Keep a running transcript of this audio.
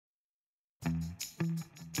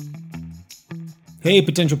Hey,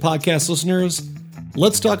 potential podcast listeners.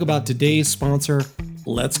 Let's talk about today's sponsor,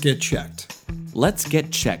 Let's Get Checked. Let's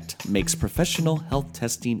Get Checked makes professional health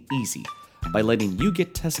testing easy by letting you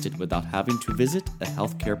get tested without having to visit a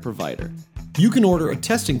healthcare provider. You can order a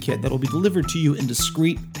testing kit that will be delivered to you in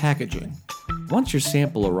discreet packaging. Once your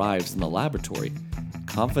sample arrives in the laboratory,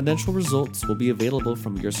 confidential results will be available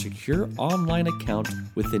from your secure online account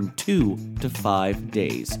within 2 to 5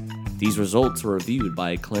 days. These results are reviewed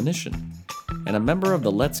by a clinician, and a member of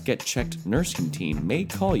the Let's Get Checked nursing team may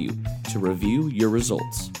call you to review your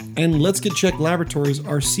results. And Let's Get Checked laboratories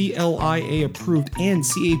are CLIA approved and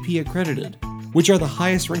CAP accredited, which are the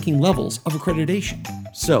highest ranking levels of accreditation.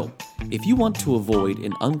 So, if you want to avoid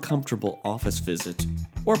an uncomfortable office visit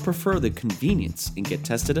or prefer the convenience and get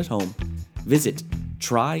tested at home, visit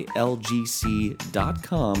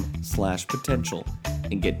trylgc.com/potential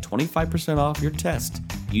and get 25% off your test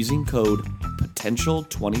using code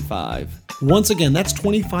POTENTIAL25. Once again, that's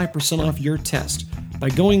 25% off your test by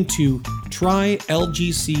going to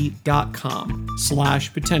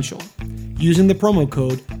trylgc.com/potential using the promo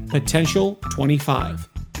code POTENTIAL25.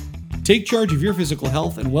 Take charge of your physical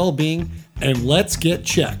health and well-being, and let's get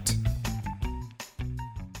checked.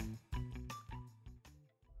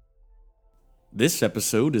 This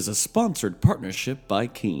episode is a sponsored partnership by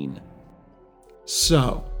Keen.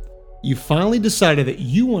 So, you finally decided that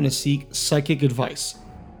you want to seek psychic advice,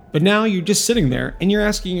 but now you're just sitting there and you're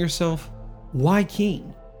asking yourself, why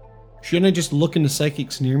Keen? Shouldn't I just look into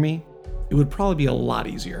psychics near me? It would probably be a lot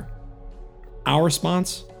easier. Our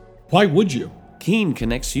response? Why would you? Keen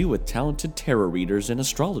connects you with talented tarot readers and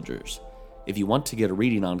astrologers. If you want to get a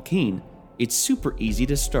reading on Keen, it's super easy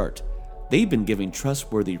to start. They've been giving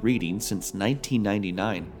trustworthy readings since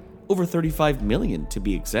 1999, over 35 million to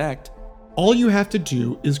be exact. All you have to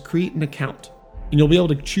do is create an account, and you'll be able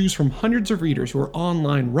to choose from hundreds of readers who are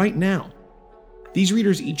online right now. These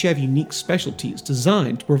readers each have unique specialties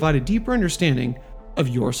designed to provide a deeper understanding of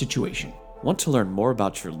your situation. Want to learn more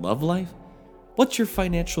about your love life? What's your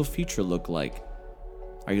financial future look like?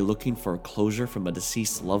 Are you looking for a closure from a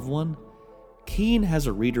deceased loved one? Keen has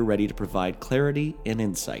a reader ready to provide clarity and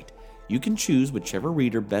insight. You can choose whichever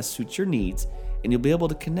reader best suits your needs, and you'll be able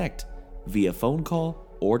to connect via phone call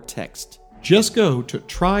or text. Just go to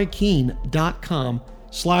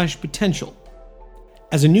trykeen.com/potential.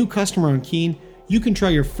 As a new customer on Keen, you can try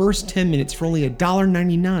your first 10 minutes for only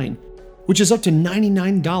 $1.99, which is up to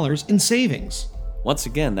 $99 in savings. Once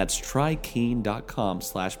again, that's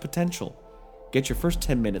trykeen.com/potential. Get your first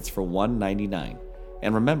 10 minutes for $1.99.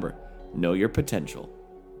 And remember, know your potential.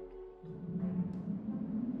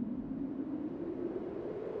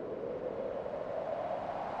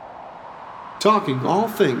 Talking all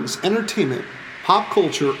things entertainment, pop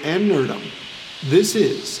culture, and nerdom. This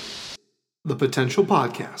is the Potential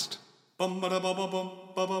Podcast.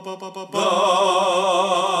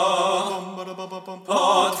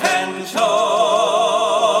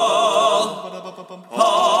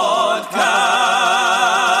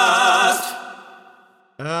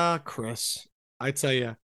 Chris, I tell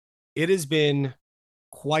you, it has been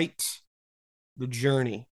quite the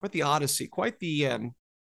journey, quite the odyssey, quite the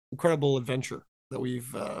incredible adventure that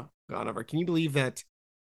we've gone over. Can you believe that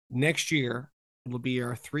next year will be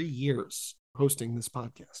our 3 years hosting this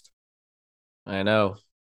podcast? I know.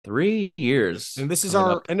 3 years. And this is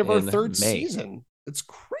our end of our third season. It's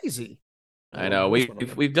crazy. I know.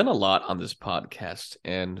 We've done a lot on this podcast,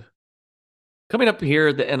 and coming up here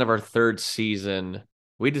at the end of our third season,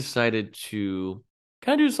 we decided to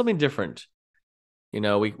kind of do something different. You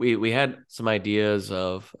know, we had some ideas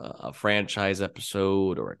of a franchise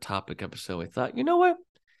episode or a topic episode. We thought, you know what?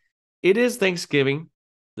 It is Thanksgiving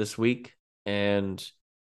this week, and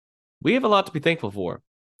we have a lot to be thankful for.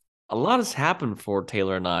 A lot has happened for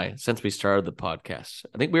Taylor and I since we started the podcast.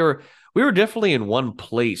 I think we were definitely in one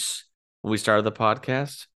place when we started the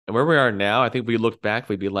podcast, and where we are now, I think we looked back,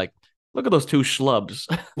 we'd be like, look at those two schlubs.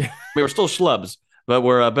 We were still schlubs, but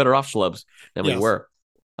we're better off schlubs than we were.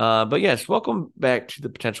 But yes, welcome back to the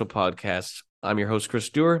Potential Podcast. I'm your host, Chris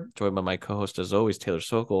Stewart, joined by my co-host, as always, Taylor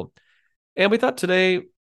Sokol. And we thought today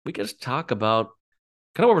we could just talk about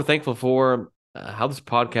kind of what we're thankful for, how this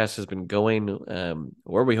podcast has been going,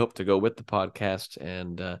 where we hope to go with the podcast,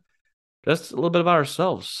 and just a little bit about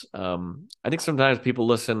ourselves. I think sometimes people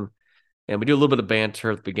listen, and we do a little bit of banter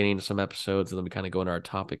at the beginning of some episodes, and then we kind of go into our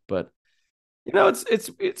topic. But you know, it's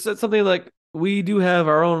something like we do have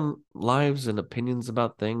our own lives and opinions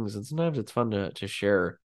about things, and sometimes it's fun to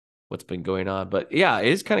share what's been going on. But yeah, it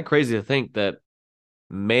is kind of crazy to think that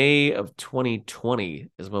May of 2020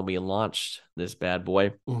 is when we launched this bad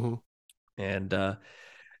boy. Mm-hmm. And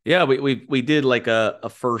yeah, we did like a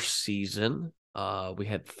first season, We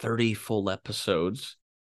had 30 full episodes,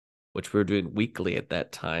 which we were doing weekly at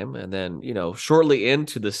that time. And then, shortly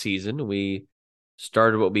into the season, we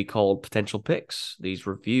started what we called potential picks, these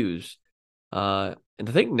reviews. And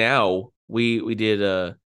I think now we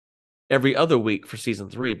did every other week for season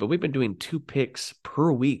 3, but we've been doing 2 picks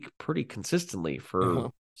per week pretty consistently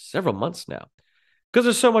for several months now. Because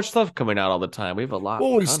there's so much stuff coming out all the time. We have a lot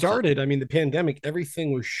Well, of when we content. started, I mean, the pandemic,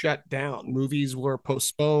 everything was shut down. Movies were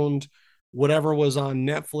postponed. Whatever was on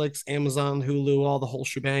Netflix, Amazon, Hulu, all the whole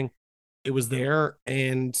shebang, it was there.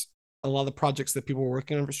 And a lot of the projects that people were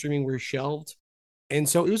working on for streaming were shelved. And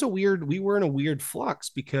so it was we were in a weird flux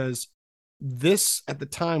because this at the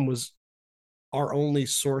time was our only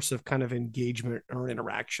source of kind of engagement or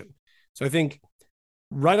interaction. So I think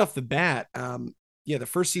right off the bat, yeah, the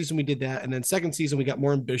first season we did that, and then second season we got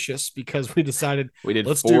more ambitious because we decided we did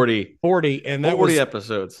let's 40, do 40, and that 40 was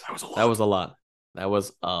episodes. that was a lot. That was a lot. That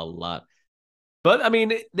was a lot. But I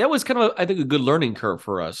mean, that was kind of, I think, a good learning curve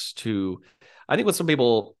for us to. I think with some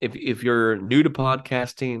people, if you're new to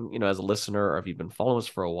podcasting, as a listener, or if you've been following us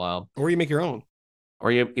for a while, Or you make your own.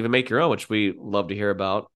 or you even make your own, which we love to hear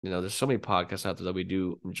about. There's so many podcasts out there that we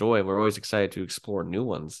do enjoy, and we're always excited to explore new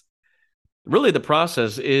ones. Really, the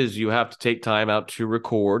process is you have to take time out to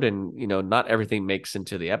record, and not everything makes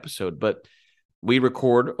into the episode, but we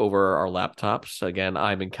record over our laptops. Again,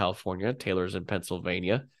 I'm in California, Taylor's in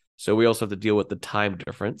Pennsylvania. So we also have to deal with the time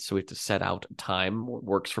difference. So we have to set out time what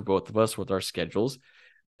works for both of us with our schedules.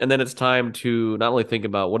 And then it's time to not only think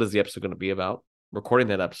about what is the episode going to be about, recording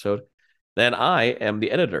that episode. Then I am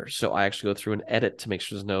the editor. So I actually go through and edit to make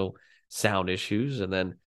sure there's no sound issues. And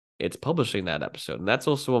then it's publishing that episode. And that's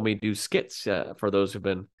also when we do skits. For those who've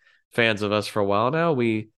been fans of us for a while now,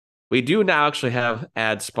 we do now actually have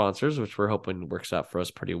ad sponsors, which we're hoping works out for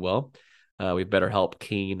us pretty well. We BetterHelp,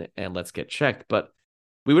 Keen, and Let's Get Checked. But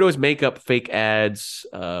we would always make up fake ads.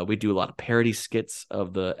 We do a lot of parody skits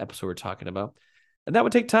of the episode we're talking about. And that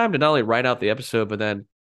would take time to not only write out the episode, but then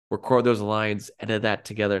record those lines, edit that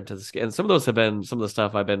together into the skit. And some of those have been some of the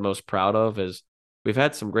stuff I've been most proud of is we've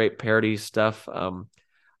had some great parody stuff.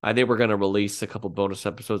 I think we're going to release a couple bonus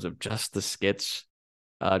episodes of just the skits,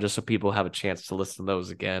 just so people have a chance to listen to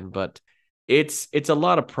those again. But it's a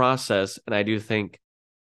lot of process. And I do think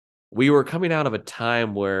we were coming out of a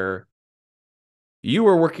time where you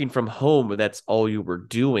were working from home, but that's all you were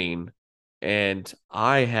doing. And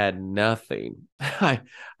I had nothing.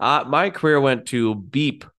 My career went to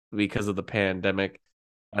beep because of the pandemic,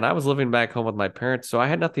 and I was living back home with my parents, so I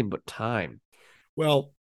had nothing but time.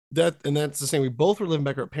 Well, that's the same. We both were living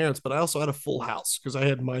back with our parents, but I also had a full house because I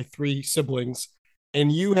had my 3 siblings,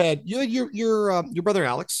 and you had your brother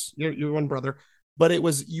Alex, your one brother, but it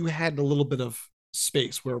was you had a little bit of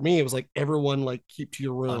space where me it was like everyone like keep to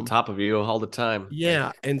your room on top of you all the time. Yeah,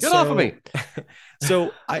 like, and get so off of me.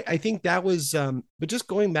 so I think that was but just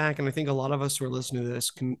going back, and I think a lot of us who are listening to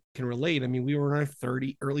this can relate. I mean, we were in our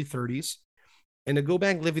early 30s, and to go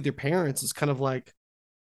back and live with your parents is kind of like,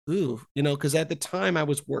 ooh, because at the time I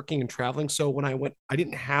was working and traveling. So when I went, I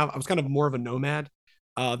was kind of more of a nomad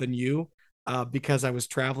than you, because I was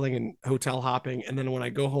traveling and hotel hopping, and then when I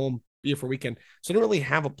go home, be it for a weekend, so I didn't really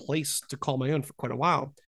have a place to call my own for quite a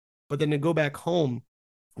while. But then to go back home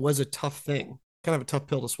was a tough thing, kind of a tough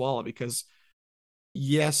pill to swallow, because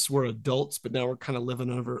yes, we're adults, but now we're kind of living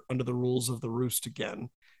under the rules of the roost again.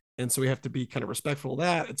 And so we have to be kind of respectful of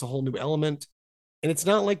that. It's a whole new element. And it's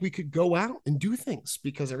not like we could go out and do things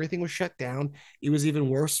because everything was shut down. It was even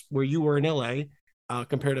worse where you were in LA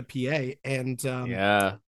compared to PA. And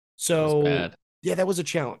yeah, so yeah, that was a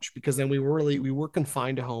challenge because then we were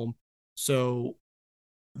confined to home. So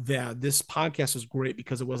this podcast was great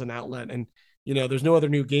because it was an outlet, and there's no other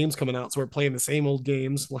new games coming out, so we're playing the same old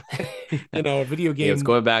games, like a video game. Yeah, it's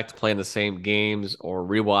going back to playing the same games or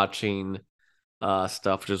rewatching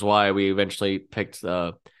stuff, which is why we eventually picked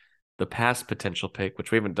the past potential pick,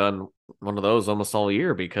 which we haven't done one of those almost all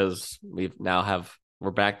year because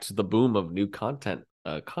we're back to the boom of new content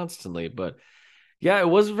constantly. But yeah, it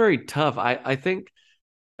was very tough. I think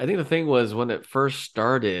the thing was when it first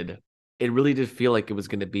started, it really did feel like it was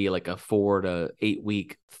going to be like a 4 to 8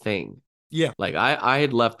 week thing. Yeah. Like I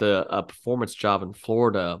had left a performance job in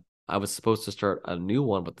Florida. I was supposed to start a new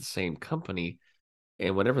one with the same company.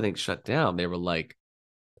 And when everything shut down, they were like,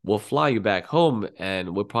 we'll fly you back home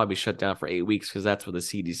and we'll probably be shut down for 8 weeks because that's what the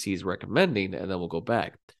CDC is recommending. And then we'll go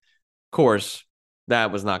back. Of course,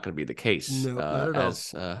 that was not going to be the case. No, not at all.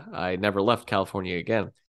 As I never left California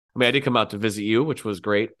again. I mean, I did come out to visit you, which was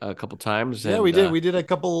great a couple times. Yeah, and, we did. We did a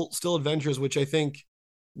couple still adventures, which I think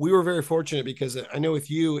we were very fortunate because I know with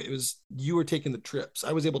you, you were taking the trips.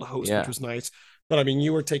 I was able to host, which Yeah. was nice. But I mean,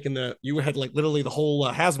 you had like literally the whole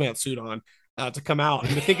hazmat suit on to come out.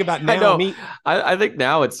 And to think about I now, know. me, I think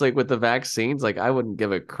now it's like with the vaccines, like I wouldn't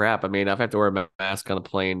give a crap. I mean, if I have to wear a mask on a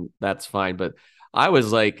plane, that's fine. But I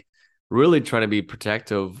was like really trying to be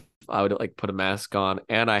protective. I would like put a mask on,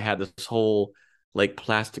 and I had this whole like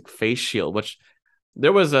plastic face shield, which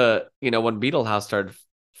there was when Beetle House started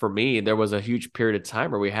for me, there was a huge period of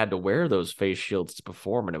time where we had to wear those face shields to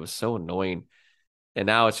perform, and it was so annoying. And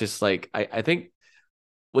now it's just like I think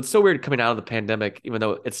what's so weird coming out of the pandemic, even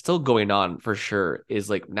though it's still going on for sure, is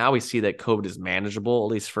like now we see that COVID is manageable,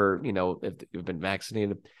 at least for, if you've been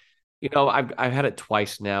vaccinated. I've had it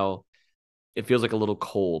twice now. It feels like a little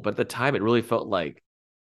cold, but at the time it really felt like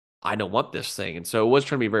I don't want this thing. And so it was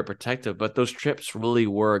trying to be very protective, but those trips really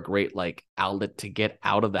were a great like outlet to get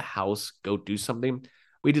out of the house, go do something.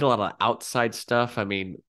 We did a lot of outside stuff. I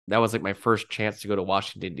mean, that was like my first chance to go to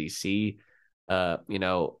Washington, D.C.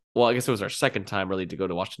 Well, I guess it was our second time really to go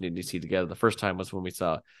to Washington, D.C. together. The first time was when we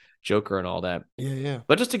saw Joker and all that. yeah, yeah.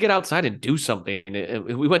 But just to get outside and do something.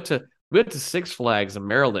 We went to Six Flags in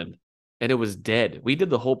Maryland and it was dead. We did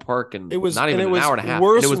the whole park in not even an hour and a half. And it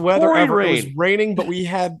worst was weather pouring ever. rain. It was raining, but we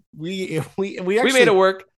had we We made it actually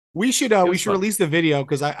work. we should It we was should fun. release the video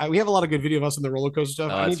because we have a lot of good video of us on the roller coaster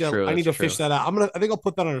stuff. Oh, that's true. I need That's to true. fish that out. I think I'll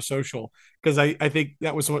put that on our social because I think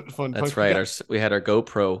that was so much fun. That's right. We had our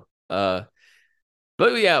GoPro.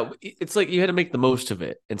 But yeah, it's like you had to make the most of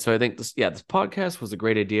it. And so I think this podcast was a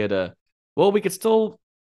great idea we could still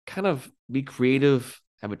kind of be creative,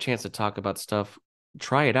 have a chance to talk about stuff,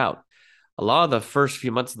 try it out. A lot of the first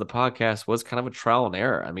few months of the podcast was kind of a trial and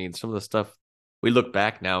error. I mean, some of the stuff we look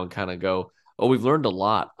back now and kind of go, oh, we've learned a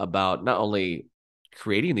lot about not only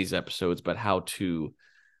creating these episodes, but how to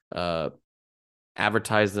uh,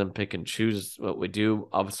 advertise them, pick and choose what we do.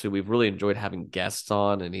 Obviously, we've really enjoyed having guests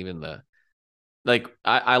on, and even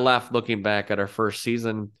I laughed looking back at our first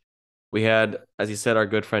season. We had, as you said, our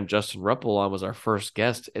good friend Justin Ruppel on was our first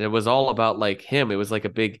guest, and it was all about like him. It was like a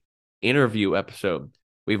big interview episode.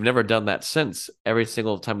 We've never done that since. Every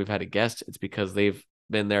single time we've had a guest, it's because they've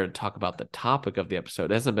been there to talk about the topic of the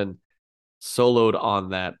episode. It hasn't been soloed on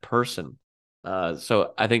that person.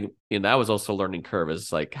 So I think that was also a learning curve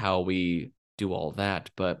is like how we do all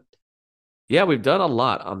that. But yeah, we've done a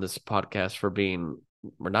lot on this podcast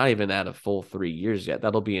we're not even at a full 3 years yet.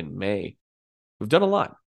 That'll be in May. We've done a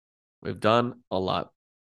lot. We've done a lot.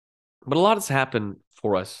 But a lot has happened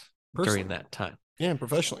for us during that time. Yeah,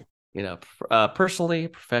 professionally. Personally,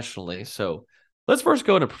 professionally. So let's first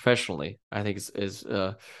go into professionally, I think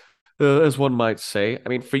as one might say. I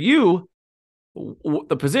mean, for you,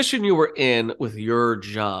 the position you were in with your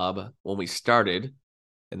job when we started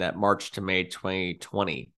in that March to May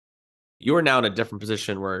 2020, you are now in a different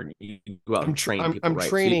position where you go out and train people,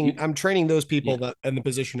 right? I'm training those people that in the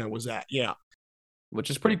position I was at. Yeah. Which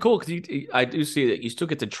is pretty cool because I do see that you still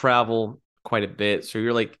get to travel quite a bit. So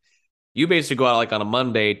you basically go out like on a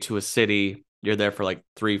Monday to a city. You're there for like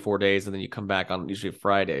 3-4 days, and then you come back on usually a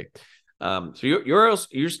Friday. So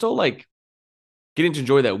you're still like getting to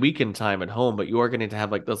enjoy that weekend time at home, but you are getting to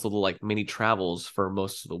have like those little like mini travels for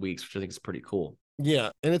most of the weeks, which I think is pretty cool.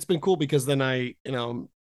 Yeah, and it's been cool because then I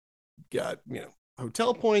got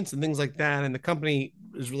hotel points and things like that, and the company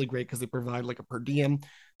is really great because they provide like a per diem,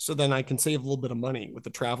 so then I can save a little bit of money with the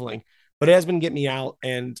traveling. But it has been getting me out,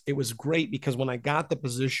 and it was great because when I got the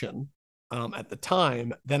position at the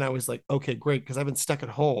time, then I was like, okay, great, because I've been stuck at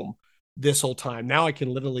home this whole time. Now I can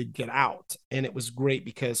literally get out, and it was great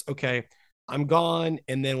because okay, I'm gone.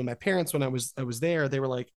 And then when my parents, when I was there, they were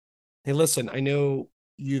like, hey, listen, I know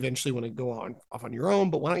you eventually want to go on off on your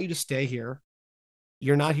own, but why don't you just stay here?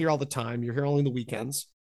 You're not here all the time. You're here only the weekends.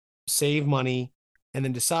 Save money and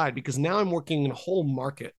then decide because now I'm working in a whole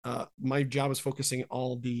market. My job is focusing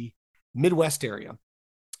all the Midwest area,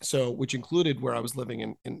 so which included where I was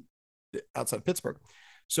living in outside of Pittsburgh.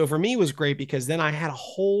 So for me, it was great because then I had a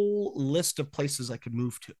whole list of places I could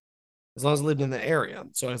move to as long as I lived in the area.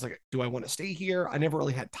 So I was like, do I want to stay here? I never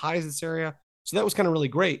really had ties to this area. So that was kind of really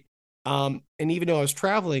great. And even though I was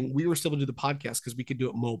traveling, we were still able to do the podcast because we could do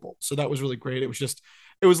it mobile. So that was really great. It was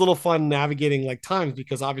a little fun navigating like times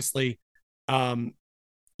because obviously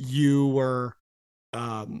you were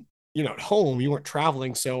at home, you weren't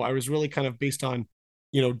traveling. So I was really kind of based on,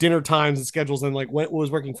 dinner times and schedules and like what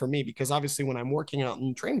was working for me. Because obviously when I'm working out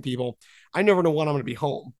and training people, I never know when I'm going to be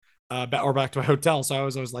home or back to my hotel. So I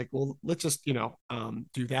was like, well, let's just,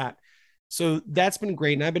 do that. So that's been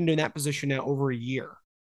great. And I've been doing that position now over a year.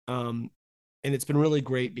 And it's been really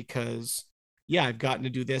great because, yeah, I've gotten to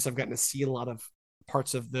do this. I've gotten to see a lot of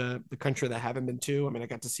parts of the country that I haven't been to. I mean, I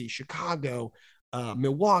got to see Chicago,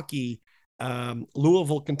 Milwaukee,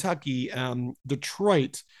 Louisville, Kentucky,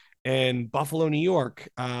 Detroit, and Buffalo, New York.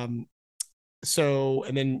 And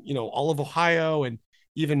then, all of Ohio and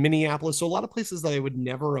even Minneapolis. So a lot of places that I would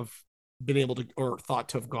never have been able to or thought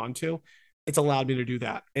to have gone to. It's allowed me to do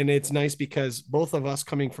that. And it's nice because both of us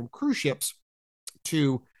coming from cruise ships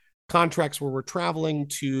to contracts where we're traveling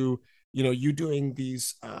to, you doing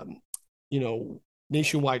these, you know,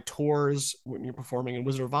 nationwide tours when you're performing in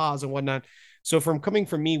Wizard of Oz and whatnot. So from coming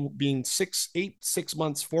from me being 6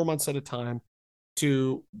 months, 4 months at a time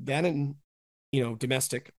to then in,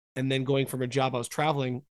 domestic, and then going from a job I was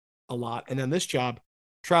traveling a lot, and then this job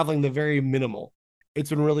traveling the very minimal. It's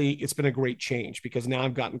been a great change because now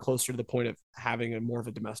I've gotten closer to the point of having a more of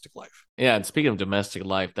a domestic life. Yeah, and speaking of domestic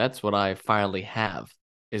life, that's what I finally have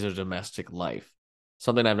is a domestic life.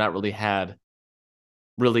 Something I've not really had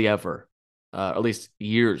really ever, at least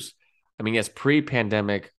years. I mean, yes,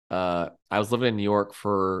 pre-pandemic, I was living in New York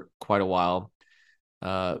for quite a while,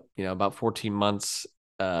 about 14 months,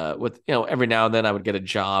 with, every now and then I would get a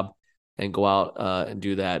job and go out and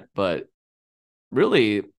do that. But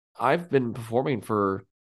really, I've been performing for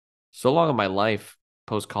so long in my life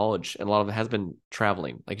post college, and a lot of it has been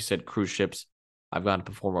traveling. Like you said, cruise ships. I've gone to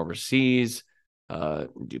perform overseas,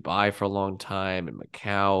 Dubai for a long time, and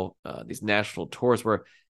Macau. These national tours where,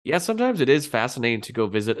 yeah, sometimes it is fascinating to go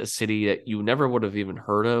visit a city that you never would have even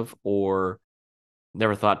heard of or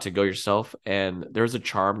never thought to go yourself. And there's a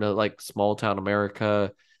charm to like small town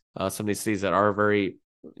America, some of these cities that are very,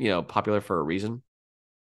 popular for a reason.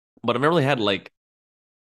 But I've never really had like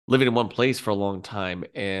living in one place for a long time.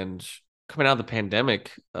 And coming out of the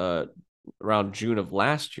pandemic, around June of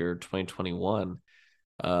last year, 2021,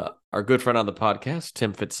 our good friend on the podcast,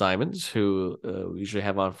 Tim Fitzsimons, who we usually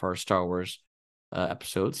have on for our Star Wars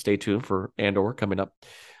episodes. Stay tuned for Andor coming up.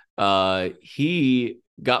 He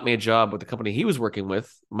got me a job with the company he was working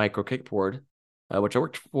with, Micro Kickboard, which I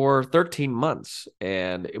worked for 13 months.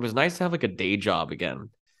 And it was nice to have like a day job again,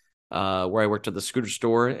 where I worked at the scooter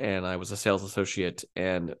store and I was a sales associate.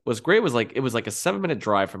 And what was great was like, it was like a 7-minute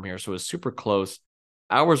drive from here. So it was super close.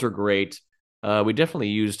 Hours were great. We definitely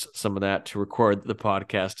used some of that to record the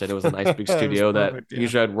podcast, and it was a nice big studio perfect, that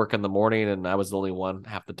usually I'd work in the morning and I was the only one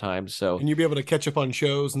half the time. So, and you'd be able to catch up on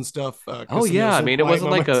shows and stuff. Oh yeah. I mean, it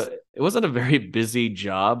wasn't a very busy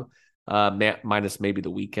job, minus maybe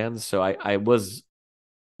the weekends. So I was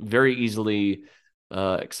very easily,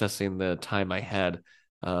 accessing the time I had,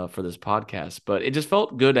 for this podcast, but it just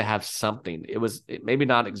felt good to have something. Maybe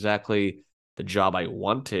not exactly the job I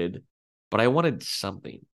wanted, but I wanted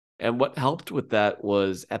something. And what helped with that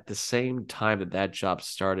was at the same time that job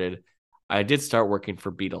started, I did start working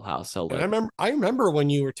for Beetle House Outlet. And I remember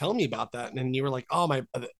when you were telling me about that, and you were like, "Oh, my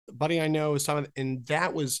buddy I know is talking," and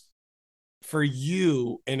that was for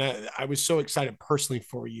you. And I was so excited personally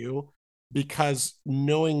for you because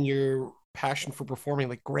knowing your passion for performing,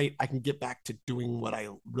 like, great, I can get back to doing what I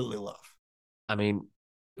really love. I mean,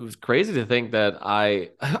 it was crazy to think that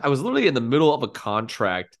I was literally in the middle of a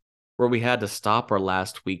contract where we had to stop our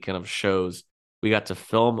last weekend of shows. We got to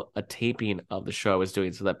film a taping of the show I was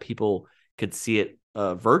doing so that people could see it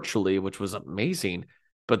virtually, which was amazing.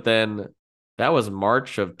 But then that was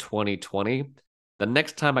March of 2020. The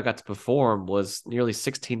next time I got to perform was nearly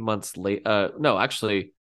 16 months late. No,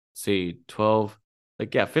 actually, see, 12,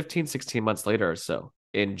 15, 16 months later or so,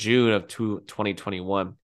 in June of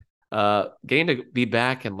 2021. Getting to be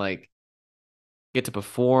back and like get to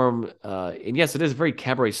perform, and yes, it is very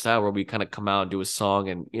cabaret style where we kind of come out and do a song,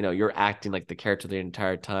 and you're acting like the character the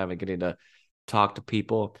entire time and getting to talk to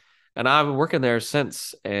people. And I've been working there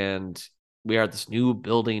since, and we are at this new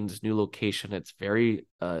building, this new location. It's very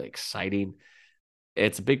exciting.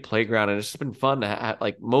 It's a big playground, and it's just been fun to have,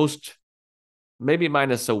 like, most, maybe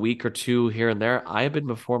minus a week or two here and there. I have been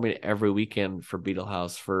performing every weekend for Beetle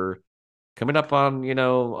House for coming up on,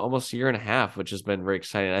 almost a year and a half, which has been very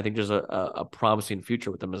exciting. I think there's a promising future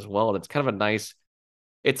with them as well. And it's kind of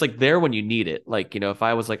it's like there when you need it. Like, if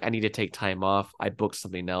I was like, I need to take time off, I book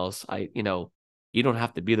something else. You don't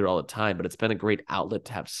have to be there all the time, but it's been a great outlet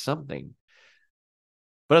to have something.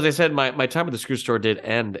 But as I said, my time at the screw store did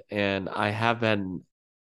end, and I have been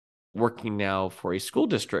working now for a school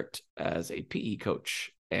district as a PE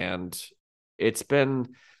coach. And it's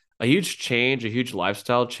been a huge change, a huge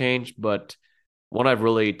lifestyle change, but one I've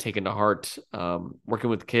really taken to heart. Working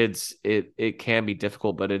with kids, it can be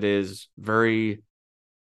difficult, but it's very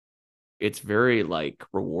like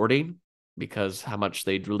rewarding because how much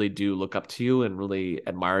they really do look up to you and really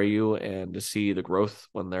admire you, and to see the growth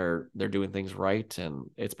when they're doing things right. And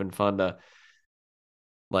it's been fun to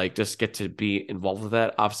like just get to be involved with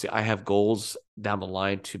that. Obviously, I have goals down the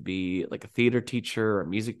line to be like a theater teacher or a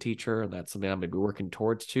music teacher, and that's something I'm going to be working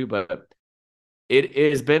towards too. But it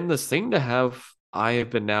has been this thing to have. I have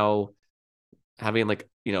been now having like,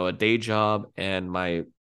 a day job and my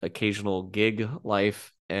occasional gig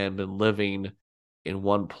life, and been living in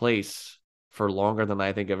one place for longer than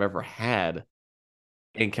I think I've ever had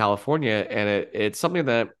in California. And it's something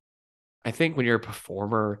that I think when you're a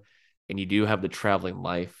performer and you do have the traveling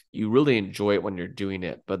life, you really enjoy it when you're doing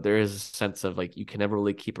it. But there is a sense of like you can never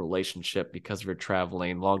really keep a relationship because you're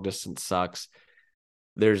traveling. Long distance sucks.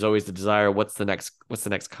 There's always the desire, what's the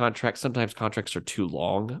next contract? Sometimes contracts are too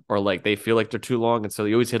long, or like they feel like they're too long. And so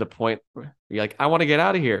you always hit a point where you're like, I want to get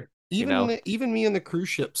out of here, you know? Even me on the cruise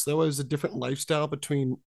ships, there was a different lifestyle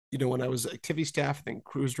between, when I was activity staff and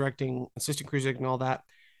cruise directing, assistant cruise directing, all that.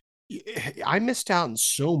 I missed out on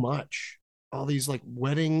so much, all these like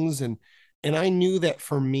weddings, and I knew that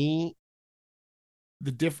for me,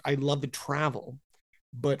 I love the travel,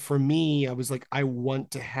 but for me, I was like, I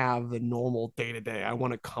want to have the normal day to day. I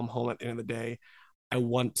want to come home at the end of the day. I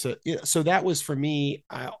want to, so that was for me.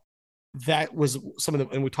 That was some of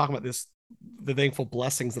the, and we talk about this, the thankful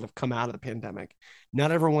blessings that have come out of the pandemic.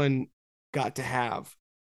 Not everyone got to have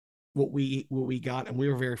what we got, and we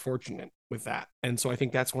were very fortunate with that. And so I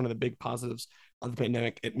think that's one of the big positives of the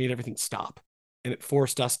pandemic. It made everything stop, and it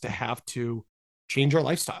forced us to have to change our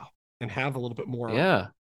lifestyle and have a little bit more. Yeah.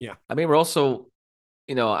 Yeah. I mean, we're also,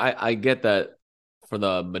 I get that for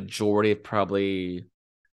the majority of probably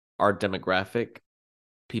our demographic,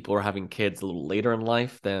 people are having kids a little later in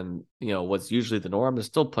life than, what's usually the norm. There's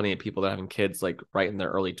still plenty of people that are having kids like right in their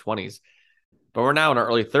early 20s. But we're now in our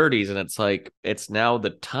early 30s, and it's like it's now the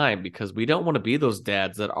time, because we don't want to be those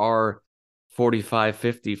dads that are 45,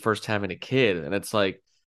 50 first having a kid. And it's like,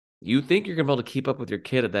 you think you're going to be able to keep up with your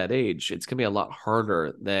kid at that age. It's going to be a lot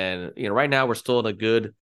harder than, right now we're still in a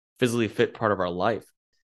good physically fit part of our life.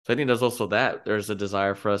 So I think there's also that. There's a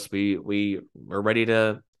desire for us. We're ready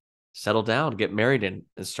to settle down, get married, and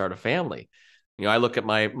start a family. I look at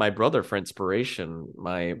my brother for inspiration.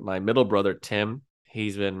 My middle brother, Tim,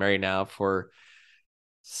 he's been married now for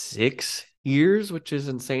 6 years, which is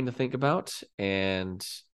insane to think about. And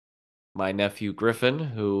my nephew, Griffin,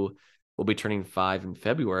 who will be turning 5 in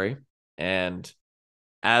February. And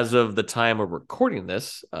as of the time we're recording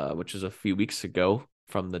this, which is a few weeks ago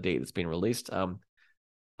from the date it's being released,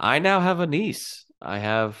 I now have a niece. I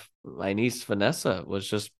have my niece, Vanessa, was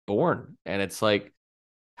just born. And it's like,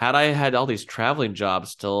 had I had all these traveling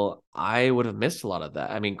jobs still, I would have missed a lot of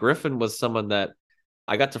that. I mean, Griffin was someone that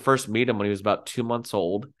I got to first meet him when he was about 2 months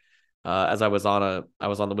old. As I was on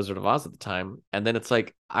the Wizard of Oz at the time. And then it's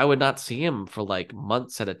like, I would not see him for like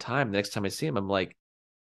months at a time. The next time I see him, I'm like,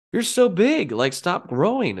 you're so big, like stop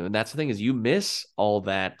growing. And that's the thing, is you miss all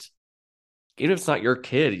that. Even if it's not your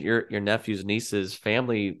kid, your nephews, nieces,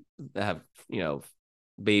 family that have,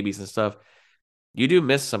 babies and stuff, you do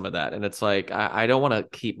miss some of that. And it's like, I don't want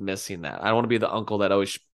to keep missing that. I don't want to be the uncle that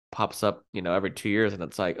always pops up, every 2 years. And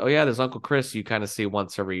it's like, oh yeah, there's Uncle Chris you kind of see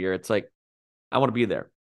once every year. It's like, I want to be there.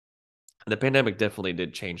 And the pandemic definitely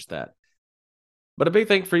did change that. But a big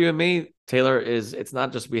thing for you and me, Taylor, is it's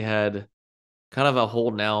not just we had kind of a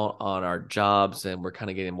hold now on our jobs and we're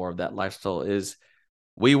kind of getting more of that lifestyle, is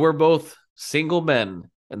we were both single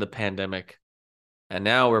men in the pandemic. And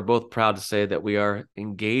now we're both proud to say that we are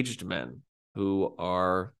engaged men who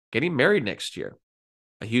are getting married next year.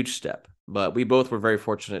 A huge step. But we both were very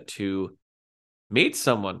fortunate to meet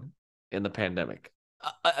someone in the pandemic.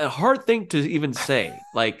 A hard thing to even say.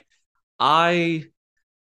 Like, I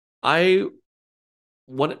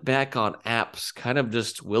went back on apps kind of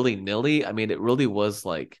just willy-nilly. I mean, it really was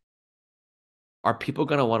like, are people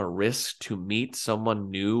going to want to risk to meet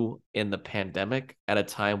someone new in the pandemic at a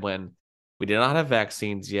time when we did not have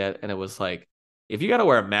vaccines yet? And it was like, if you got to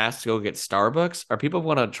wear a mask to go get Starbucks, are people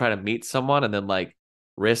going to try to meet someone and then like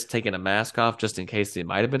risk taking a mask off just in case they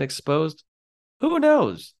might have been exposed? Who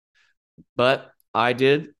knows? But I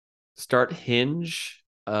did start Hinge,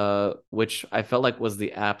 which I felt like was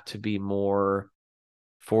the app to be more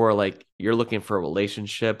for like, you're looking for a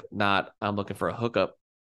relationship, not I'm looking for a hookup.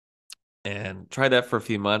 And tried that for a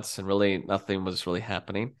few months, and really nothing was really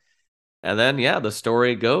happening. And then, yeah, the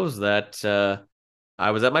story goes that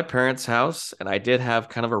I was at my parents' house, and I did have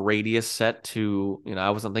kind of a radius set to,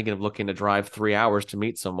 I wasn't thinking of looking to drive 3 hours to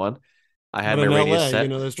meet someone. I had But my in radius LA, set.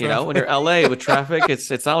 there's traffic. When you're LA with traffic,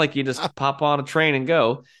 it's not like you just pop on a train and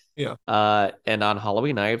go. Yeah. And on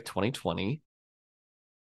Halloween night of 2020,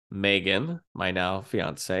 Megan, my now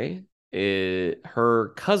fiance,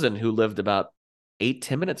 her cousin who lived about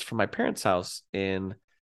 8-10 minutes from my parents' house in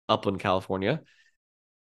Upland, California,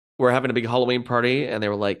 we're having a big Halloween party, and they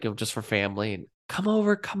were like, just for family, and come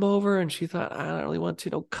over. And she thought, I don't really want to.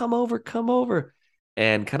 No, come over, come over.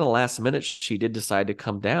 And kind of last minute, she did decide to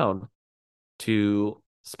come down to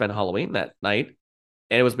spend Halloween that night.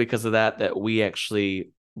 And it was because of that we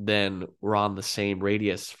actually then were on the same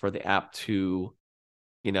radius for the app to,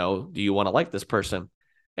 do you want to like this person?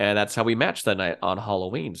 And that's how we matched that night on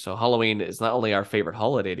Halloween. So Halloween is not only our favorite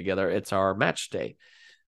holiday together, it's our match day.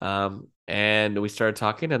 And we started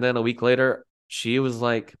talking, and then a week later, she was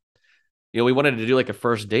like, we wanted to do like a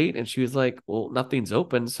first date, and she was like, well, nothing's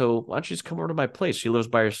open, so why don't you just come over to my place? She lives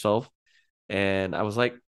by herself. And I was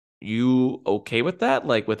like, you okay with that?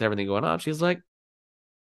 Like, with everything going on? She's like,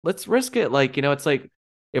 let's risk it. Like, it's like,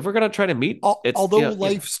 if we're gonna try to meet, it's Although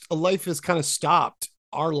life is kind of stopped,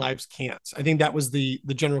 our lives can't. I think that was the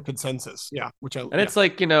general consensus. Yeah, and it's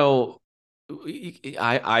like,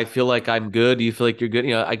 I feel like I'm good. You feel like you're good.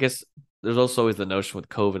 I guess there's also always the notion with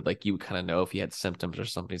COVID, like you kind of know if you had symptoms or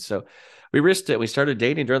something. So we risked it. We started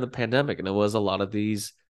dating during the pandemic, and it was a lot of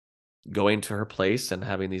these going to her place and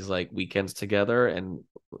having these like weekends together. And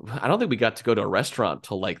I don't think we got to go to a restaurant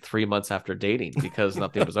till like 3 months after dating because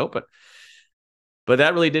nothing was open. But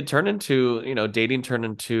that really did turn into, dating turned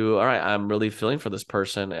into, all right, I'm really feeling for this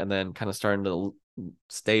person, and then kind of starting to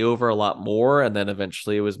stay over a lot more. And then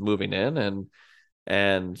eventually it was moving in,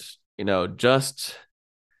 and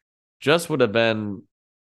just would have been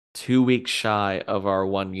 2 weeks shy of our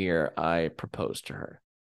 1 year, I proposed to her.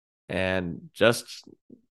 And just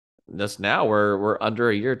now we're under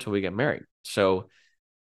a year till we get married. So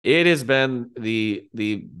it has been the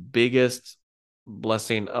biggest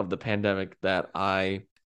blessing of the pandemic that I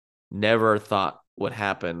never thought would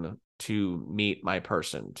happen, to meet my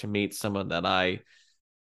person, to meet someone that I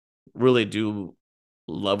really do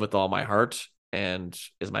love with all my heart and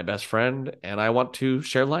is my best friend and I want to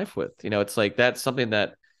share life with. It's like, that's something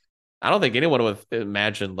that I don't think anyone would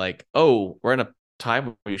imagine, like, oh, we're in a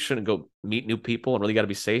time where you shouldn't go meet new people and really got to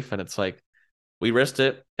be safe. And it's like, we risked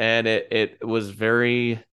it, and it was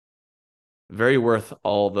very, very worth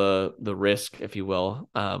all the risk, if you will.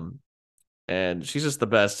 And she's just the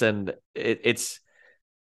best. And it's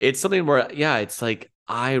something where, yeah, it's like,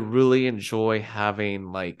 I really enjoy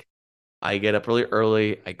having, like, I get up really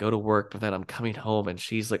early, I go to work, but then I'm coming home and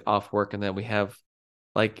she's like off work, and then we have,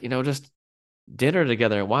 like, just dinner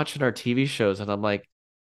together and watching our TV shows. And I'm like,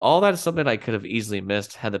 all that is something I could have easily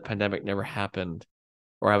missed had the pandemic never happened,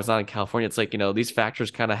 or I was not in California. It's like, these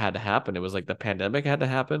factors kind of had to happen. It was like the pandemic had to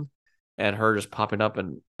happen, and her just popping up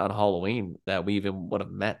on Halloween, that we even would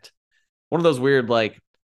have met. One of those weird, like,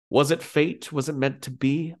 was it fate? Was it meant to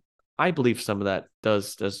be? I believe some of that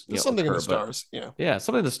does There's something occur, in the stars. Yeah. yeah,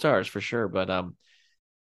 something in the stars for sure. But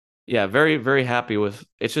yeah, very, very happy with.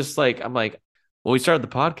 It's just like, I'm like, when we started the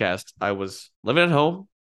podcast, I was living at home,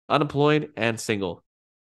 unemployed, and single.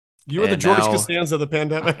 You were the And George now Costanza of the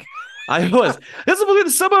pandemic. I was. This will be the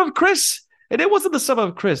summer of Chris, and it wasn't the summer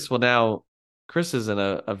of Chris. Well, now Chris is in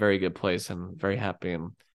a very good place and very happy,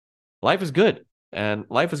 and life is good, and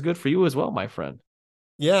life is good for you as well, my friend.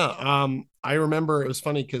 Yeah. I remember it was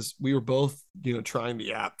funny because we were both, trying the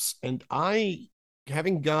apps, and I,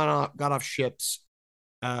 having got off ships,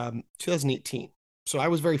 2018. So I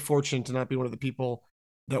was very fortunate to not be one of the people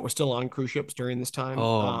that were still on cruise ships during this time.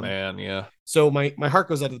 Oh man, yeah. So my heart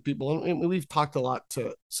goes out to the people, and we've talked a lot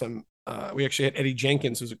to some. We actually had Eddie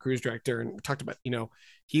Jenkins, who's a cruise director, and we talked about,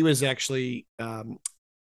 he was actually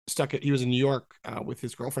he was in New York with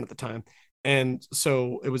his girlfriend at the time. And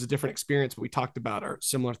so it was a different experience, but we talked about our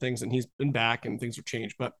similar things, and he's been back and things have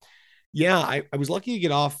changed. But yeah, I was lucky to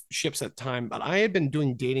get off ships at the time, but I had been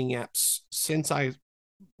doing dating apps since I,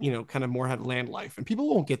 kind of more had land life. And people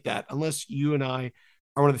won't get that unless you and I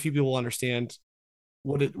are one of the few people who understand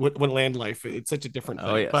what land life. It's such a different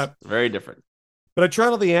Oh thing. yes, But very different. I tried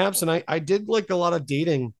all the apps, and I did like a lot of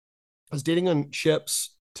dating. I was dating on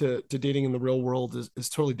ships to dating in the real world is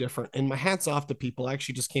totally different. And my hat's off to people. I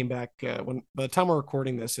actually just came back when by the time we're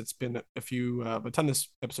recording this, it's been a few by the time this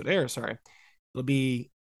episode airs, sorry, it'll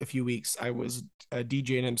be a few weeks. I was a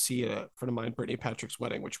DJ and MC at a friend of mine, Brittany Patrick's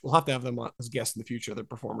wedding, which we'll have to have them on as guests in the future. Their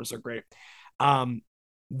performers are great.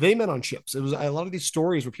 They met on ships. It was a lot of these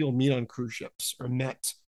stories where people meet on cruise ships or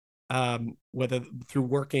met, whether through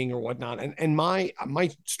working or whatnot. And my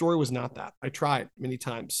story was not that. I tried many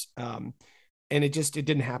times, and it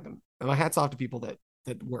didn't happen. And my hat's off to people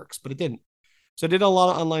that works, but it didn't. So I did a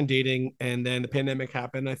lot of online dating, and then the pandemic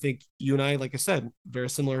happened. I think you and I, like I said, very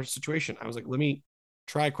similar situation. I was like, let me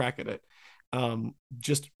try a crack at it,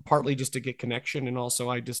 just partly just to get connection, and also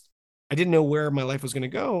I didn't know where my life was going to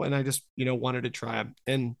go, and I just wanted to try.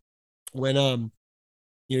 And when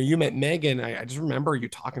you met Megan. I just remember you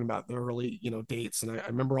talking about the early, dates, and I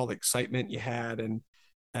remember all the excitement you had, and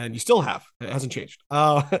you still have. It hasn't changed.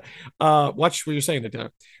 Watch what you're saying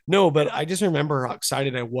there. No, but I just remember how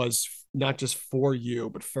excited I was, not just for you,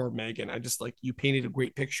 but for Megan. I just like you painted a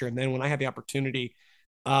great picture, and then when I had the opportunity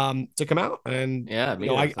to come out, and Yeah, meet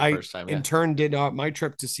her for the I first time. in Yeah. turn did my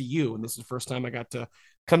trip to see you, and this is the first time I got to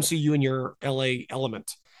come see you in your LA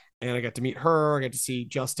element, and I got to meet her. I got to see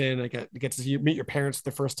Justin. I get to meet your parents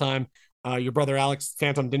for the first time. Your brother Alex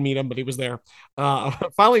Phantom didn't meet him, but he was there.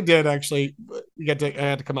 Finally did actually. I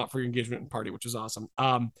had to come out for your engagement party, which was awesome.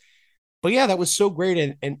 But yeah, that was so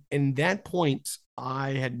great. And that point,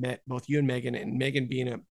 I had met both you and Megan being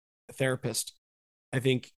a therapist. I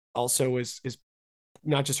think also is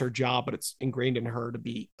not just her job, but it's ingrained in her to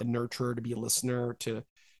be a nurturer, to be a listener, to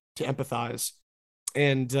empathize.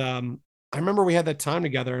 And I remember we had that time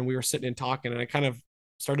together, and we were sitting and talking, and I kind of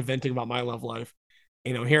started venting about my love life.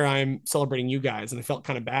 Here I'm celebrating you guys, and I felt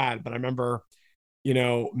kind of bad, but I remember,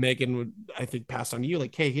 Megan would, I think, pass on to you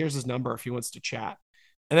like, hey, here's his number if he wants to chat.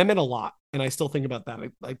 And that meant a lot. And I still think about that.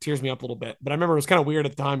 It tears me up a little bit. But I remember it was kind of weird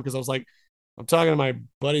at the time because I was like, I'm talking to my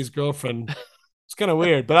buddy's girlfriend. It's kind of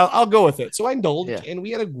weird, but I'll go with it. So I indulged, Yeah. and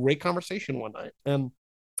we had a great conversation one night. And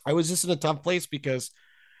I was just in a tough place because,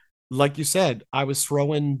 like you said, I was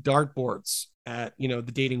throwing dartboards at the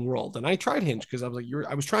dating world, and I tried Hinge because I was like,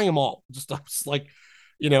 I was trying them all. I was like,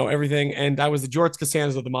 everything, and I was the George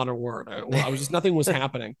Costanza of the modern world. I was just nothing was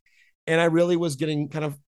happening, and I really was getting kind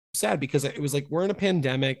of sad because it was like we're in a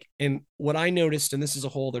pandemic, and what I noticed, and this is a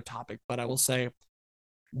whole other topic, but I will say,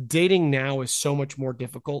 dating now is so much more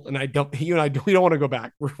difficult, and I don't, you and I, we don't want to go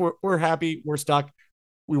back. We're happy, we're stuck,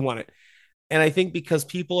 we want it. And I think because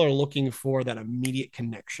people are looking for that immediate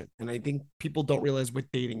connection. And I think people don't realize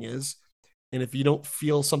what dating is. And if you don't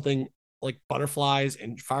feel something like butterflies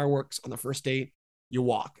and fireworks on the first date, you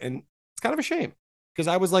walk. And it's kind of a shame because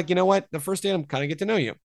I was like, you know what? The first date, I'm kind of get to know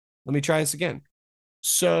you. Let me try this again.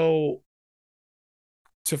 So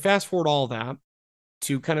to fast forward all that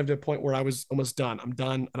to kind of the point where I was almost done. I'm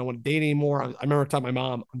done. I don't want to date anymore. I remember telling my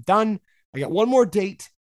mom, I'm done. I got one more date.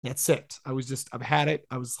 That's it. I've had it.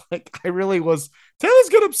 I was like, I really was. Taylor's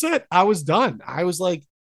get upset. I was done. I was like,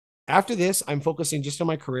 after this, I'm focusing just on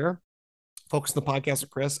my career, focusing the podcast with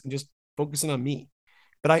Chris, and just focusing on me.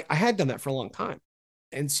 But I had done that for a long time.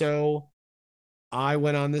 And so I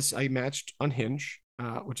went on this, I matched on Hinge,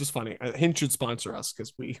 which is funny. Hinge should sponsor us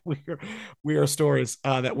because we are stores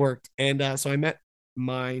that worked. And so I met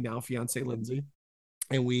my now fiance Lindsay,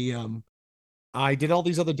 and I did all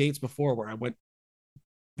these other dates before where I went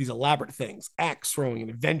these elaborate things, axe throwing and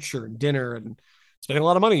adventure and dinner and spending a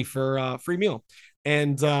lot of money for a free meal.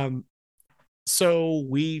 And so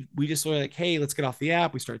we just were like, hey, let's get off the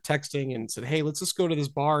app. We started texting and said, hey, let's just go to this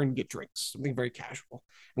bar and get drinks, something very casual.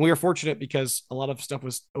 And we were fortunate because a lot of stuff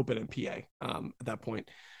was open in PA at that point.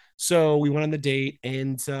 So we went on the date,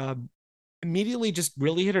 and immediately just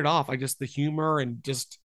really hit it off. I just, the humor, and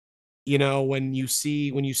just, when you see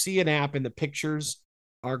an app and the pictures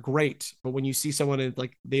are great, but when you see someone and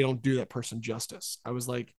like they don't do that person justice. I was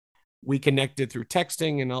like, we connected through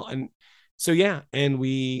texting and so yeah, and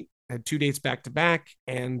we had 2 dates back to back,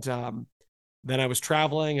 and then I was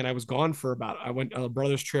traveling, and I was gone for I went on a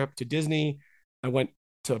brother's trip to Disney. I went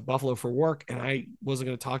to Buffalo for work, and I wasn't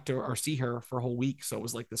going to talk to her or see her for a whole week. So it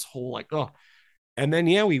was like this whole like, oh, and then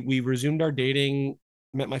yeah, we resumed our dating,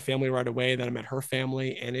 met my family right away. Then I met her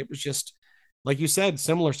family, and it was just like you said,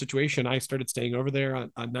 similar situation. I started staying over there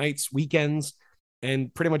on nights, weekends,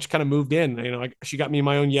 and pretty much kind of moved in. She got me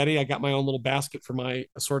my own Yeti. I got my own little basket for my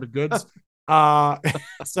assorted goods. uh,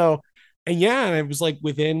 so, and yeah, and it was like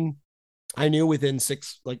I knew within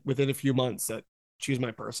a few months that she was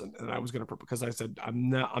my person, and I was gonna, because I said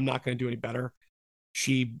I'm not gonna do any better.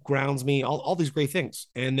 She grounds me, all these great things.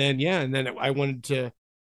 And then yeah, and then I wanted to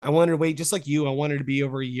wait just like you. I wanted to be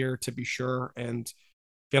over a year to be sure. And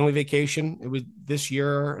family vacation, it was this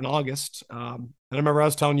year in August. And I remember I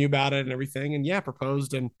was telling you about it and everything, and yeah,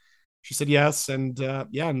 proposed, and she said yes. And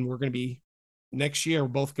yeah, and we're going to be, next year we're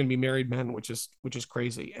both going to be married men, which is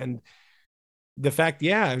crazy. And the fact,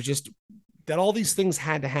 yeah, it was just that all these things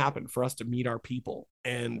had to happen for us to meet our people,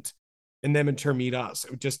 and them in turn meet us.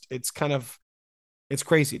 It's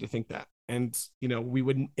crazy to think that. And we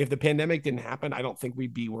wouldn't, if the pandemic didn't happen, I don't think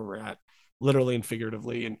we'd be where we're at, literally and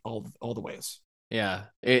figuratively, in all the ways. Yeah,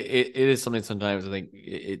 it is something. Sometimes I think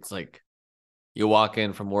it's like you walk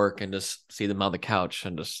in from work and just see them on the couch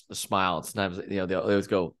and just smile. And sometimes they always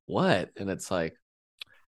go, what? And it's like,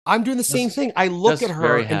 I'm doing the same just thing. I look at just her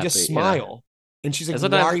very and just happy. smile, and she's like,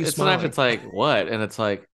 And "Why are you sometimes smiling?" it's like, what? And it's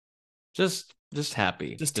like, just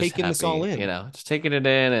happy, just taking this all in. just taking it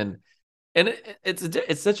in. And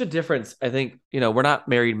it's such a difference. I think, we're not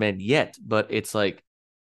married men yet, but it's like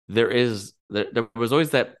there was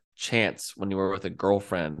always that chance when you were with a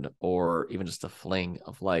girlfriend or even just a fling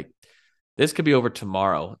of like, this could be over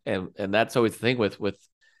tomorrow. And that's always the thing with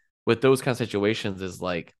those kind of situations is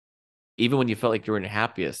like, even when you felt like you were in your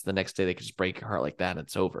happiest, the next day they could just break your heart like that and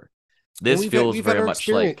it's over. This feels very much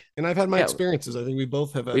like, and I've had my experiences. I think we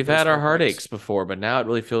both have. We've had our heartaches before, but now it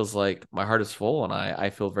really feels like my heart is full and I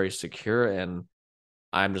feel very secure. And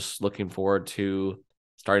I'm just looking forward to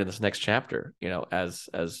starting this next chapter,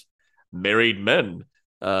 as married men,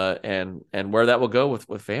 and where that will go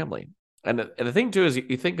with family. And the thing too is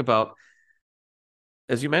you think about,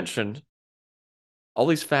 as you mentioned, all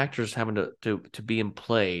these factors having to be in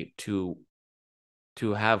play to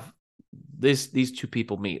have these two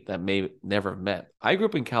people meet that may never have met. I grew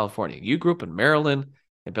up in California. You grew up in Maryland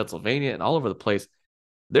and Pennsylvania and all over the place.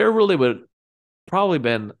 There really would probably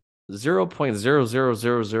been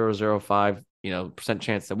 0.00005 percent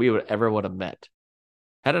chance that we would have met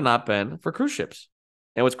had it not been for cruise ships.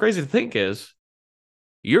 And what's crazy to think is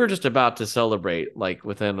you're just about to celebrate, like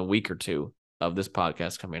within a week or two of this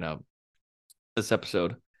podcast coming up, this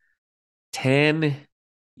episode, 10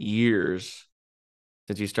 years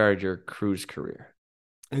since you started your cruise career.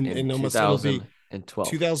 And almost 2012.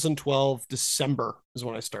 2012 December is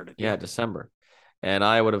when I started. Yeah, December. And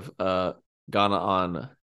I would have gone on,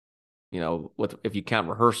 if you count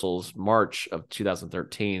rehearsals, March of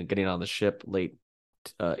 2013, getting on the ship late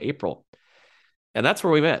April. And that's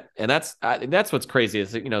where we met. And that's what's crazy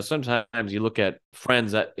is that, sometimes you look at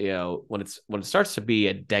friends that, when it starts to be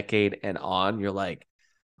a decade and on, you're like,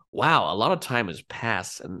 wow, a lot of time has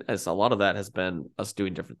passed. And as a lot of that has been us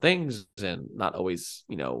doing different things and not always,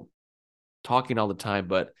 talking all the time.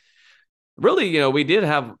 But really, we did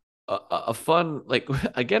have a fun, like,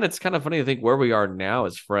 again, it's kind of funny to think where we are now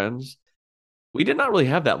as friends. We did not really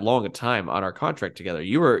have that long a time on our contract together.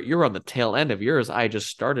 You were on the tail end of yours. I just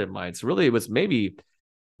started mine. So really it was maybe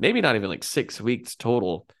not even like 6 weeks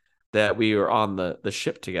total that we were on the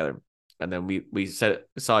ship together. And then we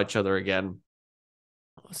saw each other again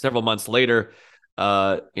several months later.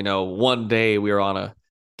 One day we were on a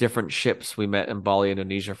different ships. We met in Bali,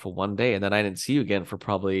 Indonesia for one day. And then I didn't see you again for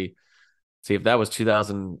probably, see if that was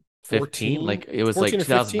 2015, like it was like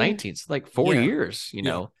 2019. So like 4 years,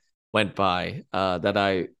 went by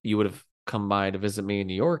that you would have come by to visit me in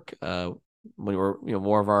New York when we were,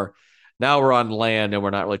 more of our, now we're on land and we're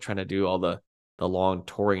not really trying to do all the long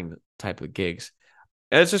touring type of gigs.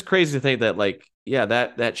 And it's just crazy to think that like, yeah,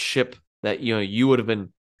 that ship that, you would have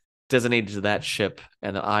been designated to that ship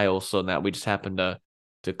and that I also, and that we just happened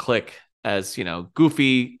to click as,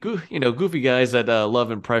 goofy guys that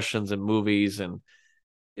love impressions and movies. And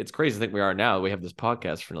it's crazy to think we are now. We have this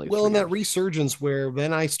podcast for nearly 3 years. In that resurgence where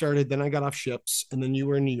then I got off ships and then you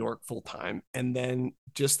were in New York full time. And then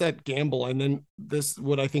just that gamble. And then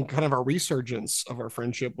what I think kind of our resurgence of our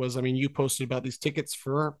friendship was, you posted about these tickets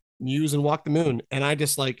for Muse and Walk the Moon. And I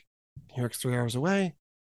just like, New York's 3 hours away.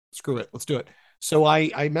 Screw it. Let's do it. So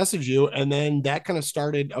I messaged you and then that kind of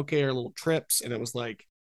started, okay, our little trips. And it was like,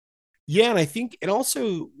 yeah. And I think, and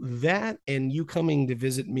also that, and you coming to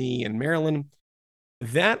visit me in Maryland,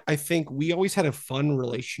 that I think we always had a fun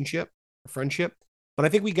friendship, but I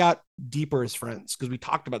think we got deeper as friends because we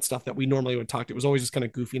talked about stuff that we normally would talk to. It was always just kind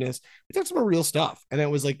of goofiness. We talked about real stuff. And it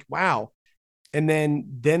was like, wow. And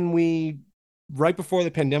then we, right before the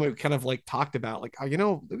pandemic, we kind of like talked about like,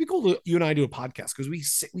 it'd be cool to you and I do a podcast because we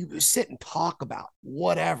sit and talk about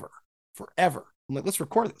whatever forever. I'm like, let's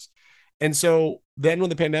record this. And so then when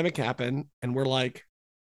the pandemic happened and we're like,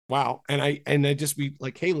 wow. And I just be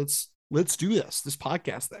like, hey, let's do this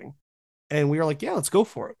podcast thing. And we were like, yeah, let's go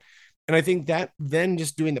for it. And I think that then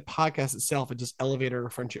just doing the podcast itself, it just elevated our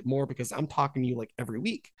friendship more because I'm talking to you like every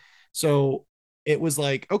week. So it was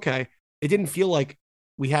like, okay, it didn't feel like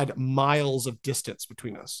we had miles of distance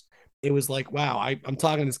between us. It was like, wow, I'm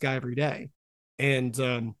talking to this guy every day. And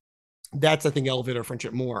that's, I think, elevated our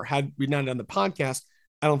friendship more. Had we not done the podcast,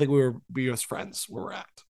 I don't think we would be as friends where we're at.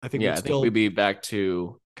 I think we'd be back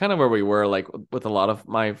to kind of where we were, like with a lot of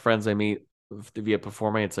my friends I meet via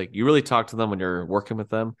performing. It's like you really talk to them when you're working with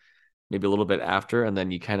them, maybe a little bit after, and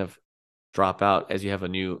then you kind of drop out as you have a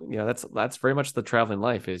new, that's very much the traveling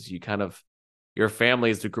life is you kind of, your family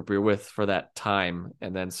is the group you're with for that time.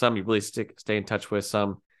 And then some you really stay in touch with,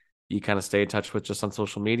 some you kind of stay in touch with just on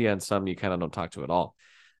social media, and some you kind of don't talk to at all.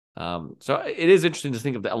 So it is interesting to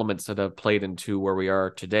think of the elements that have played into where we are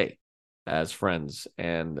today as friends.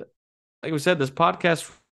 And like we said, this podcast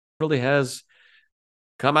really has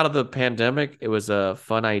come out of the pandemic, it was a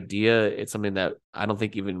fun idea. It's something that I don't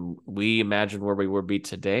think even we imagined where we would be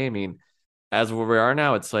today. I mean, as where we are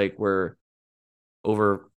now, it's like we're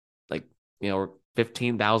over like,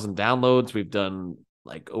 15,000 downloads. We've done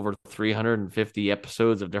like over 350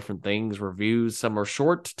 episodes of different things, reviews. Some are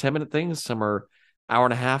short, 10-minute things. Some are hour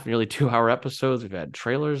and a half, nearly 2-hour episodes. We've had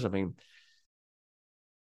trailers. I mean,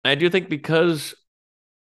 I do think because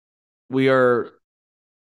we are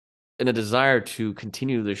in a desire to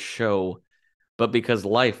continue this show, but because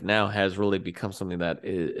life now has really become something that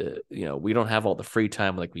we don't have all the free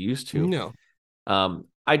time like we used to. No.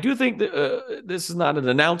 I do think that this is not an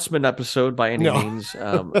announcement episode by any means,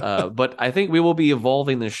 but I think we will be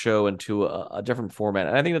evolving this show into a different format.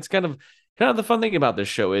 And I think that's kind of the fun thing about this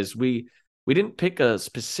show is we didn't pick a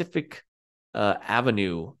specific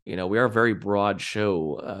avenue. We are a very broad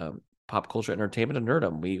show, pop culture, entertainment, and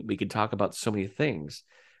nerdom. We could talk about so many things.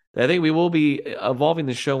 I think we will be evolving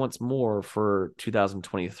the show once more for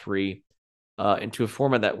 2023 into a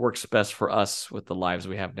format that works best for us with the lives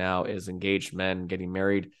we have now, is engaged men getting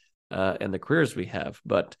married and the careers we have.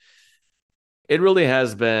 But it really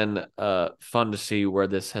has been fun to see where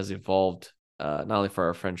this has evolved, not only for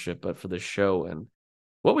our friendship, but for the show and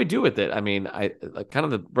what we do with it. I mean, kind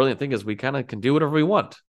of the brilliant thing is we kind of can do whatever we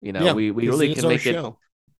want. We really can make it.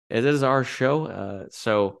 It is our show.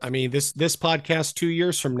 So, I mean, this podcast 2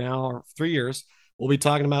 years from now or 3 years, we'll be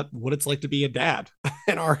talking about what it's like to be a dad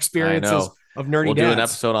and our experiences of nerdy we'll dads. Do an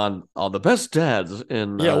episode on all the best dads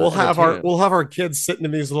in. We'll have our kids sitting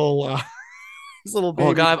in these little these little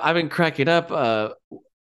babies. Oh God, I've been cracking up.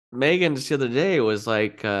 Megan just the other day was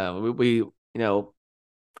like, we I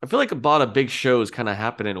feel like a lot of big shows kind of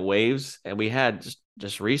happen in waves, and we had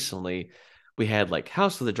just recently, we had like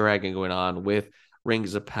House of the Dragon going on with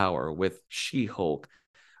Rings of Power, with She-Hulk,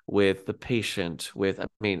 with The Patient,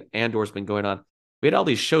 Andor's been going on. We had all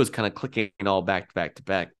these shows kind of clicking all back to back to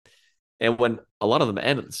back. And when a lot of them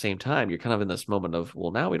end at the same time, you're kind of in this moment of,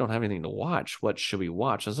 well, now we don't have anything to watch. What should we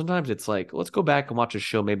watch? And sometimes it's like, let's go back and watch a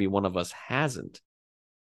show maybe one of us hasn't.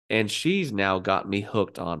 And she's now got me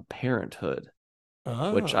hooked on Parenthood,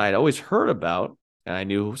 which I'd always heard about. And I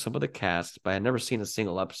knew some of the cast, but I had never seen a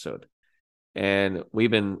single episode. And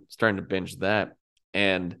we've been starting to binge that.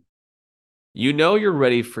 And you're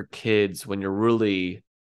ready for kids when you're really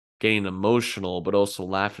getting emotional, but also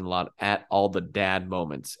laughing a lot at all the dad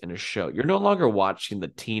moments in a show. You're no longer watching the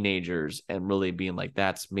teenagers and really being like,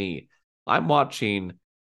 that's me. I'm watching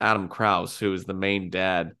Adam Krause, who is the main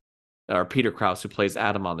dad, or Peter Krause, who plays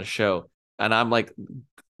Adam on the show. And I'm like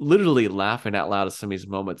literally laughing out loud at some of these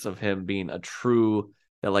moments of him being a true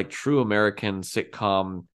American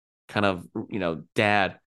sitcom kind of,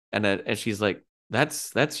 dad. And she's like,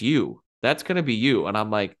 that's you. That's going to be you. And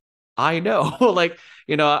I'm like, I know, that's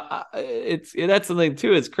something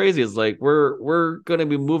too. It's crazy. It's like, we're going to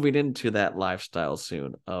be moving into that lifestyle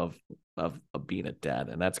soon of being a dad.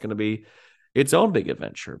 And that's going to be its own big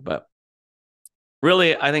adventure. But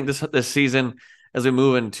really, I think this season, as we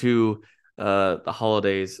move into the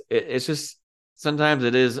holidays, it's just, sometimes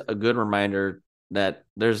it is a good reminder that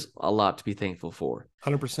there's a lot to be thankful for.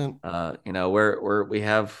 100%. Where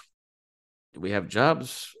we have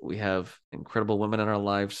jobs, we have incredible women in our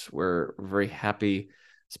lives. We're very happy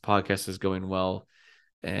this podcast is going well.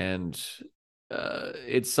 And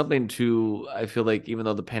it's something I feel like, even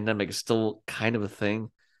though the pandemic is still kind of a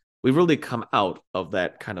thing, we've really come out of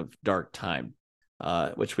that kind of dark time,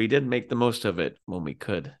 which we did make the most of it when we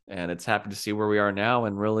could. And it's happy to see where we are now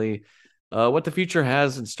and really what the future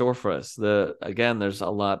has in store for us. There's a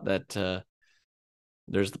lot that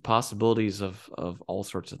there's the possibilities of all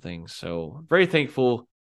sorts of things. So very thankful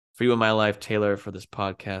for you in my life, Taylor, for this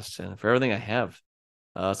podcast and for everything I have.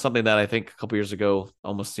 Something that I think a couple years ago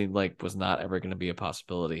almost seemed like was not ever going to be a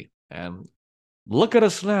possibility. And look at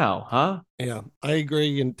us now, huh? Yeah, I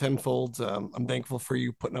agree in tenfold. I'm thankful for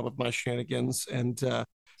you putting up with my shenanigans, and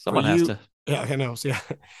someone has to. Yeah, I know. So, yeah,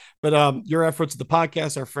 but your efforts, the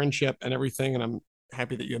podcast, our friendship, and everything, and I'm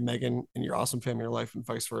happy that you have Megan and your awesome family in your life, and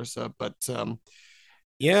vice versa. But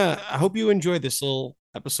yeah, I hope you enjoyed this little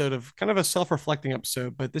episode of kind of a self-reflecting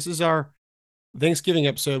episode. But this is our Thanksgiving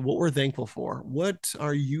episode. What we're thankful for. What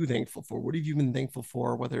are you thankful for? What have you been thankful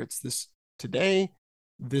for? Whether it's this today,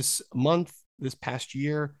 this month, this past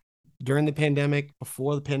year, during the pandemic,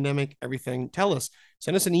 before the pandemic, everything. Tell us.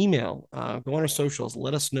 Send us an email. Go on our socials.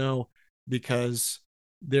 Let us know, because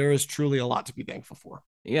there is truly a lot to be thankful for.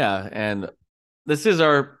 Yeah, and this is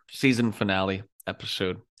our season finale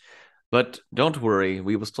episode. But don't worry,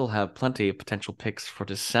 we will still have plenty of potential picks for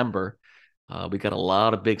December. We got a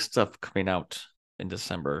lot of big stuff coming out in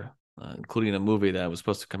December, including a movie that was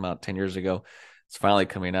supposed to come out 10 years ago. It's finally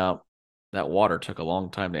coming out. That water took a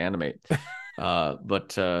long time to animate.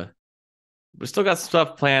 But we still got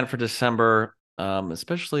stuff planned for December.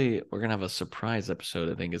 Especially, we're going to have a surprise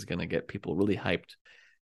episode I think is going to get people really hyped.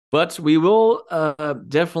 But we will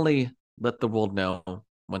definitely let the world know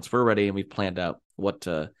once we're ready and we've planned out what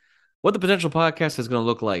the potential podcast is going to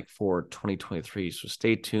look like for 2023. So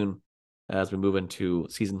stay tuned as we move into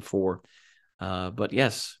season 4. But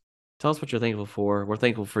yes, tell us what you're thankful for. We're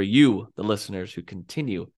thankful for you, the listeners, who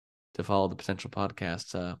continue to follow the potential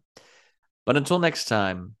podcast. But until next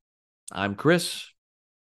time, I'm Chris.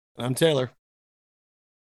 I'm Taylor.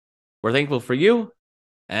 We're thankful for you.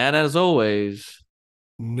 And as always,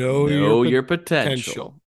 know your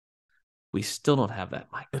potential. We still don't have that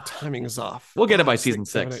mic. The timing is off. We'll get it by season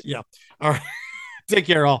 6. Yeah. All right. Take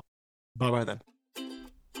care, all. Bye-bye then.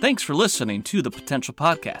 Thanks for listening to The Potential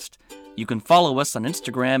Podcast. You can follow us on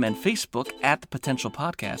Instagram and Facebook at The Potential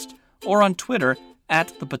Podcast or on Twitter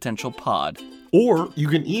at The Potential Pod. Or you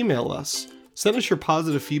can email us. Send us your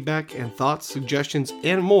positive feedback and thoughts, suggestions,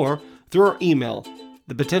 and more through our email,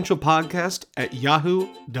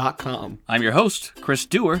 thepotentialpodcast@yahoo.com. I'm your host, Chris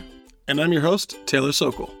Dewar. And I'm your host, Taylor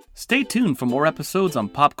Sokol. Stay tuned for more episodes on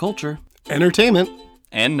pop culture, entertainment,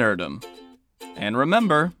 and nerdom. And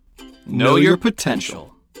remember, know your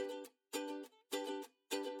potential.